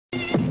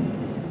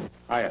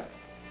Hiya,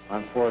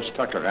 I'm Forrest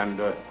Tucker,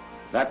 and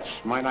that's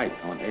my night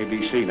on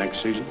ABC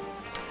next season.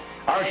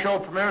 Our show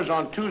premieres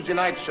on Tuesday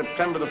night,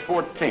 September the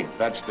 14th.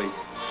 That's the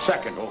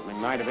second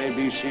opening night of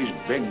ABC's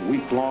big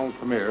week-long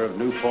premiere of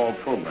new fall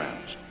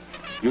programs.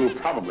 You'll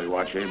probably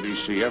watch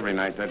ABC every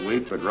night that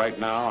week, but right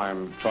now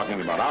I'm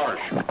talking about our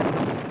show.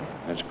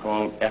 It's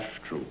called F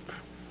Troop.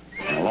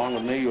 And along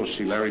with me, you'll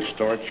see Larry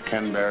Storch,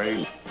 Ken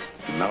Berry,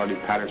 Melody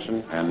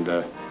Patterson, and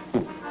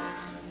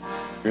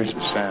here's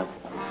a sample.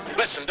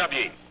 Listen,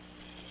 W.E.,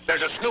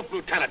 there's a snoop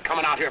lieutenant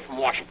coming out here from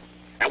Washington,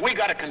 and we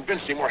got to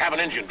convince him we're having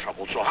engine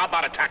trouble, so how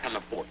about attacking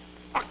the fort?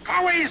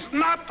 He's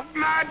not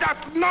mad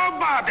at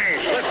nobody.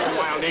 Listen,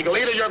 Wild Eagle,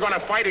 either you're going to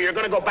fight or you're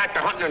going to go back to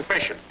hunting and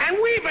fishing. And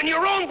weaving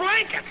your own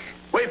blankets.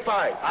 We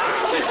fight.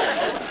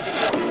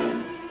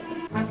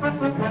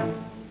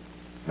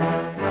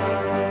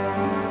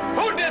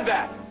 Who did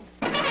that?